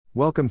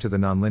Welcome to the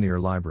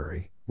Nonlinear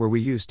Library, where we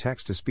use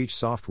text-to-speech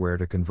software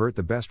to convert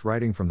the best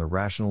writing from the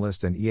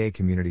Rationalist and EA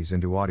communities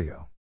into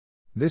audio.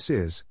 This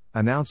is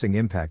Announcing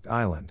Impact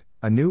Island,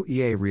 a new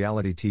EA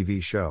reality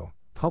TV show,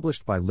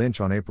 published by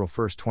Linch on April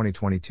 1,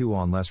 2022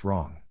 on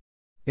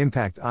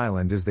LessWrong.Impact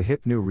Island is the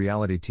hip new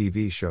reality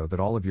TV show that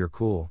all of your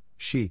cool,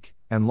 chic,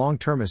 and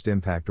long-termist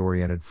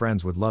impact-oriented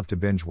friends would love to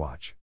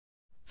binge-watch.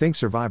 Think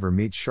Survivor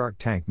meets Shark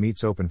Tank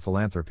meets Open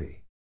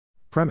Philanthropy.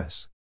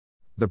 Premise.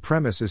 The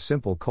premise is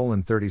simple: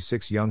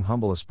 36 young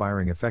humble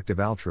aspiring effective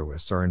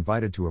altruists are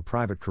invited to a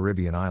private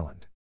Caribbean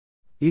island.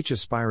 Each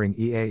aspiring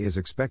EA is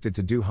expected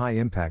to do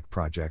high-impact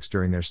projects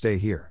during their stay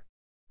here.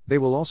 They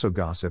will also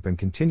gossip and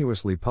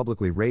continuously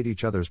publicly rate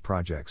each other's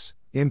projects,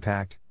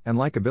 impact, and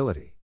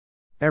likability.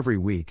 Every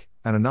week,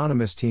 an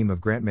anonymous team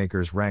of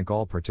grantmakers rank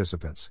all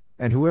participants,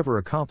 and whoever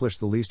accomplished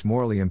the least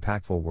morally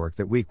impactful work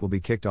that week will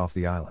be kicked off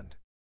the island.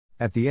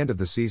 At the end of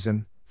the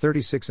season,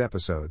 36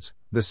 episodes,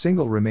 the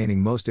single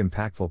remaining most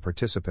impactful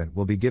participant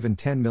will be given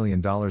 $10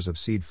 million of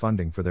seed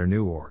funding for their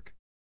new org.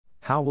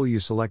 How will you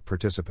select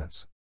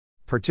participants?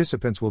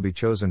 Participants will be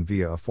chosen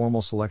via a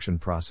formal selection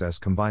process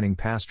combining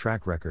past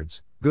track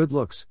records, good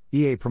looks,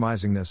 EA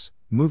promisingness,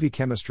 movie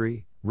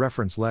chemistry,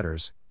 reference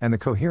letters, and the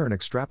coherent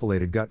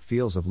extrapolated gut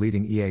feels of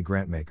leading EA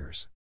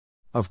grantmakers.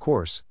 Of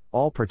course,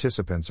 all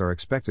participants are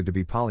expected to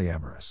be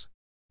polyamorous.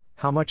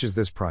 How much is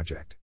this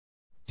project?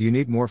 Do you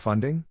need more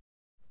funding?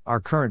 Our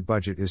current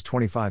budget is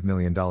 $25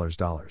 million.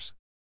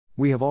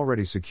 We have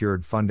already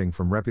secured funding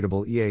from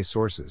reputable EA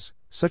sources,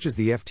 such as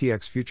the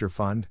FTX Future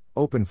Fund,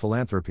 Open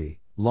Philanthropy,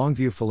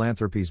 Longview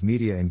Philanthropy's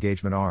media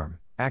engagement arm,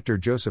 actor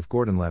Joseph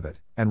Gordon-Levitt,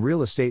 and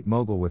real estate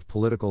mogul with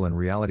political and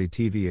reality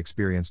TV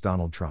experience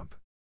Donald Trump.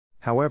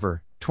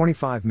 However,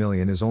 $25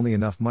 million is only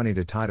enough money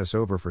to tide us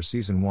over for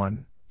Season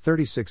 1,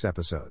 36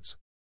 episodes.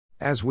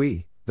 As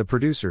we, the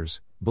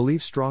producers,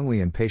 believe strongly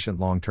in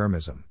patient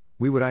long-termism,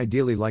 we would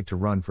ideally like to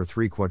run for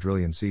 3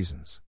 quadrillion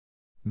seasons.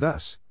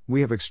 Thus,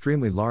 we have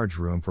extremely large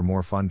room for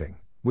more funding,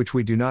 which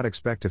we do not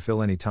expect to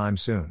fill any time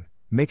soon,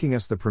 making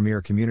us the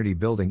premier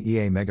community-building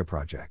EA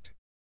megaproject.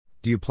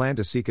 Do you plan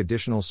to seek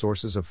additional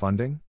sources of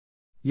funding?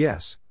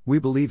 Yes, we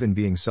believe in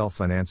being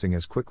self-financing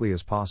as quickly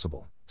as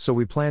possible, so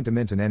we plan to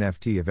mint an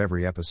NFT of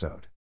every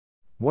episode.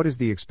 What is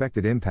the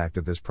expected impact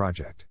of this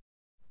project?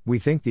 We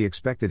think the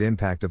expected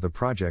impact of the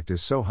project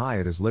is so high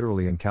it is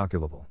literally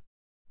incalculable.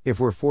 If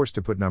we're forced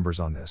to put numbers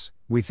on this,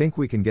 we think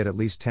we can get at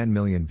least 10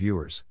 million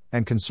viewers,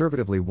 and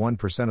conservatively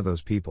 1% of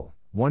those people,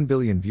 1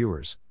 billion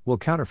viewers, will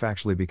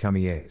counterfactually become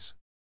EAs.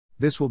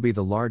 This will be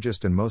the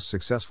largest and most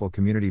successful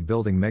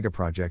community-building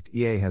megaproject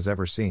EA has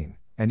ever seen,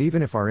 and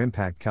even if our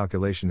impact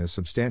calculation is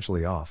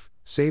substantially off,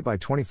 say by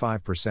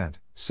 25%,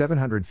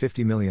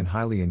 750 million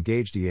highly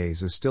engaged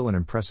EAs is still an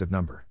impressive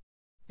number.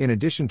 In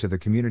addition to the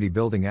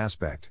community-building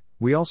aspect,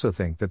 we also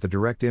think that the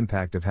direct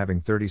impact of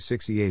having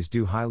 36 EAs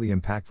do highly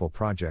impactful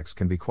projects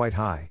can be quite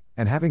high,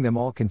 and having them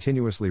all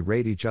continuously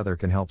rate each other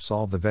can help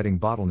solve the vetting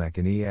bottleneck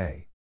in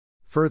EA.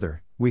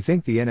 Further, we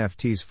think the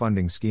NFT's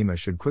funding schema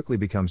should quickly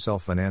become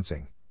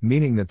self-financing,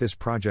 meaning that this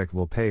project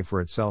will pay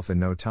for itself in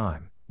no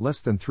time,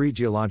 less than 3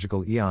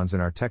 geological eons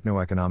in our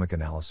techno-economic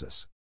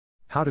analysis.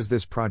 How does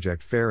this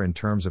project fare in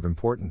terms of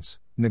importance,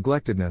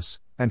 neglectedness,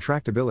 and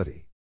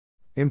tractability?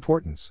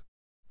 Importance.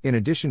 In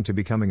addition to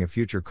becoming a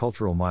future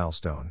cultural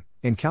milestone,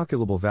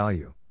 incalculable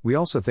value, we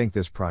also think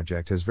this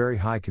project has very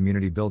high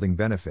community building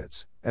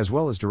benefits, as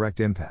well as direct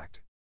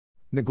impact.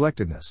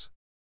 Neglectedness.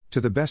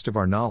 To the best of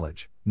our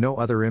knowledge, no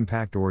other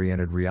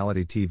impact-oriented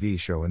reality TV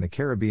show in the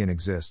Caribbean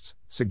exists,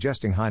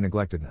 suggesting high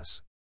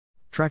neglectedness.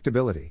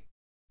 Tractability.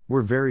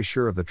 We're very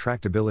sure of the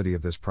tractability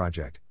of this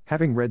project,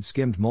 having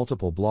skimmed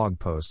multiple blog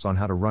posts on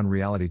how to run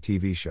reality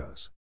TV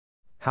shows.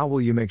 How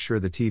will you make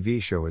sure the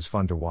TV show is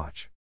fun to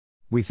watch?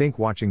 We think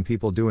watching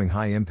people doing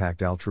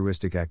high-impact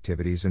altruistic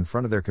activities in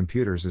front of their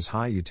computers is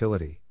high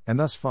utility, and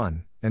thus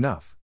fun,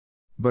 enough.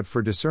 But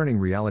for discerning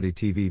reality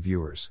TV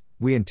viewers,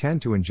 we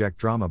intend to inject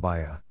drama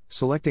by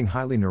selecting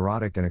highly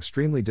neurotic and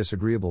extremely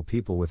disagreeable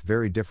people with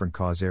very different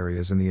cause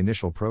areas in the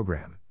initial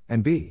program,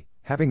 and b.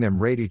 having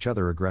them rate each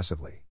other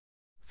aggressively.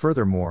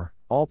 Furthermore,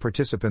 all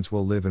participants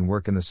will live and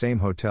work in the same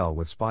hotel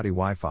with spotty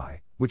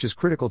Wi-Fi, which is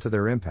critical to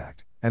their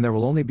impact, and there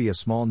will only be a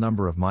small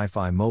number of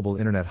MiFi mobile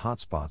internet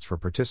hotspots for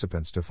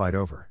participants to fight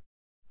over.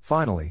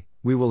 Finally,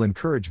 we will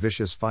encourage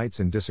vicious fights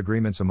and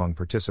disagreements among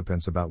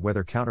participants about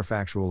whether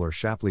counterfactual or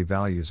Shapley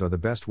values are the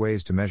best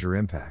ways to measure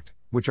impact,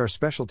 which our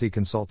specialty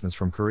consultants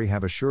from Curry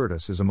have assured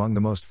us is among the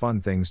most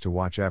fun things to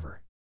watch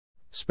ever.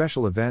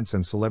 Special events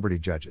and celebrity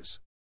judges.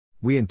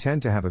 We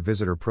intend to have a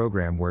visitor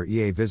program where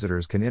EA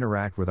visitors can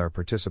interact with our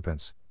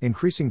participants,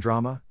 increasing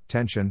drama,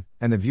 tension,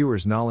 and the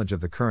viewer's knowledge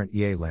of the current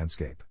EA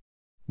landscape.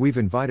 We've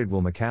invited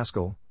Will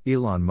McCaskill,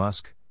 Elon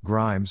Musk,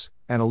 Grimes,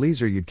 and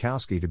Eliezer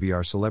Yudkowsky to be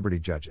our celebrity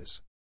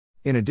judges.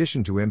 In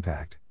addition to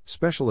impact,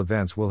 special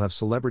events will have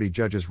celebrity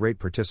judges rate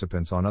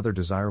participants on other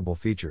desirable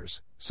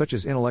features, such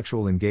as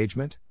intellectual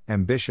engagement,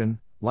 ambition,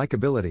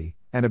 likability,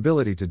 and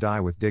ability to die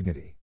with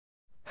dignity.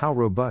 How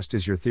robust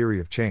is your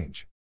theory of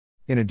change?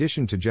 In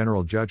addition to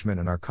general judgment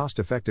and our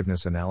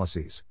cost-effectiveness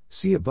analyses,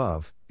 see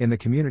above, in the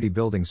community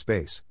building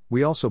space,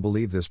 we also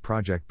believe this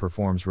project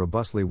performs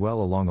robustly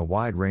well along a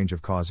wide range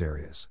of cause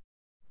areas.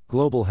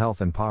 Global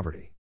health and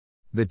poverty.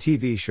 The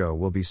TV show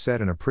will be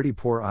set in a pretty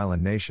poor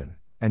island nation,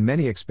 and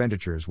many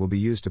expenditures will be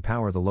used to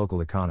power the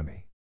local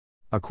economy.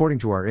 According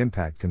to our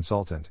impact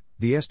consultant,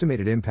 the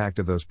estimated impact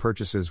of those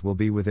purchases will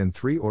be within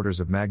 3 orders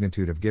of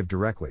magnitude of give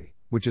directly,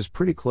 which is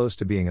pretty close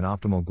to being an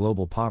optimal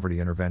global poverty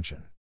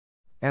intervention.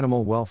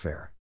 Animal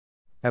welfare.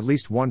 At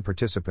least one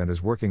participant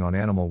is working on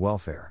animal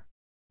welfare.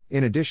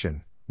 In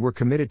addition, we're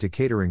committed to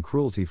catering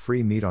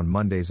cruelty-free meat on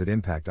Mondays at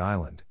Impact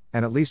Island,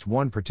 and at least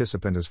one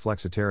participant is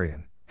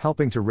flexitarian,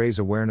 helping to raise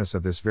awareness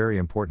of this very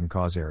important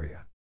cause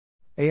area.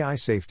 AI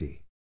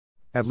safety.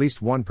 At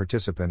least one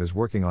participant is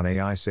working on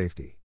AI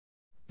safety.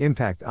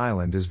 Impact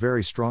Island is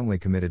very strongly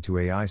committed to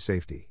AI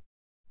safety.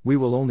 We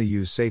will only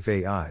use safe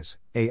AIs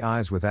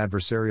with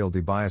adversarial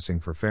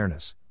debiasing for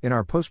fairness, in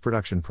our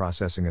post-production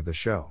processing of the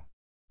show.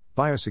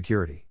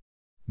 Biosecurity.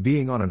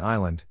 Being on an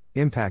island,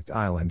 Impact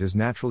Island is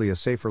naturally a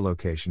safer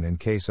location in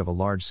case of a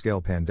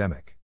large-scale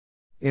pandemic.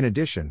 In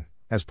addition,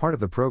 as part of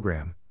the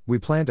program, we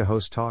plan to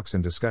host talks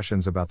and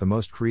discussions about the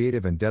most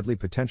creative and deadly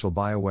potential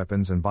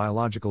bioweapons and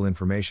biological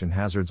information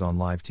hazards on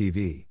live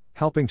TV,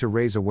 helping to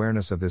raise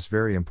awareness of this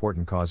very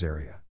important cause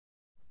area.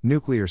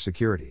 Nuclear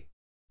security.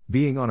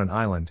 Being on an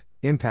island,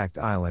 Impact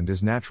Island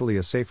is naturally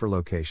a safer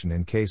location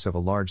in case of a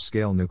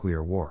large-scale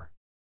nuclear war.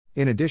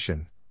 In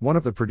addition, one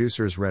of the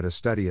producers read a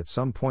study at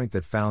some point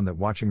that found that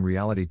watching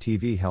reality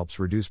TV helps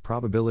reduce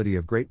probability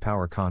of great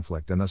power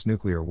conflict and thus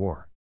nuclear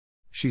war.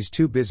 She's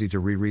too busy to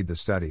reread the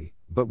study,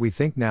 but we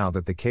think now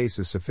that the case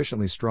is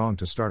sufficiently strong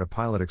to start a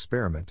pilot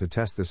experiment to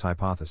test this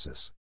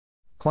hypothesis.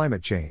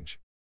 Climate change.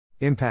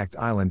 Impact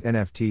Island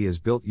NFT is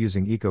built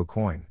using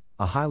EcoCoin,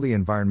 a highly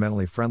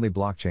environmentally friendly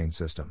blockchain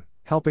system,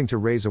 helping to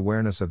raise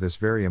awareness of this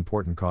very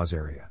important cause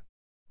area.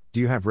 Do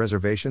you have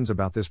reservations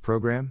about this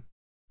program?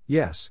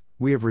 Yes,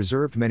 we have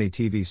reserved many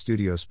TV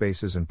studio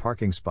spaces and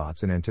parking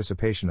spots in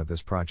anticipation of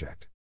this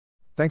project.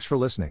 Thanks for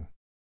listening.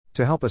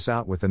 To help us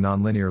out with the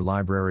Nonlinear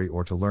Library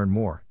or to learn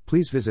more,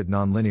 please visit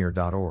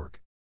nonlinear.org.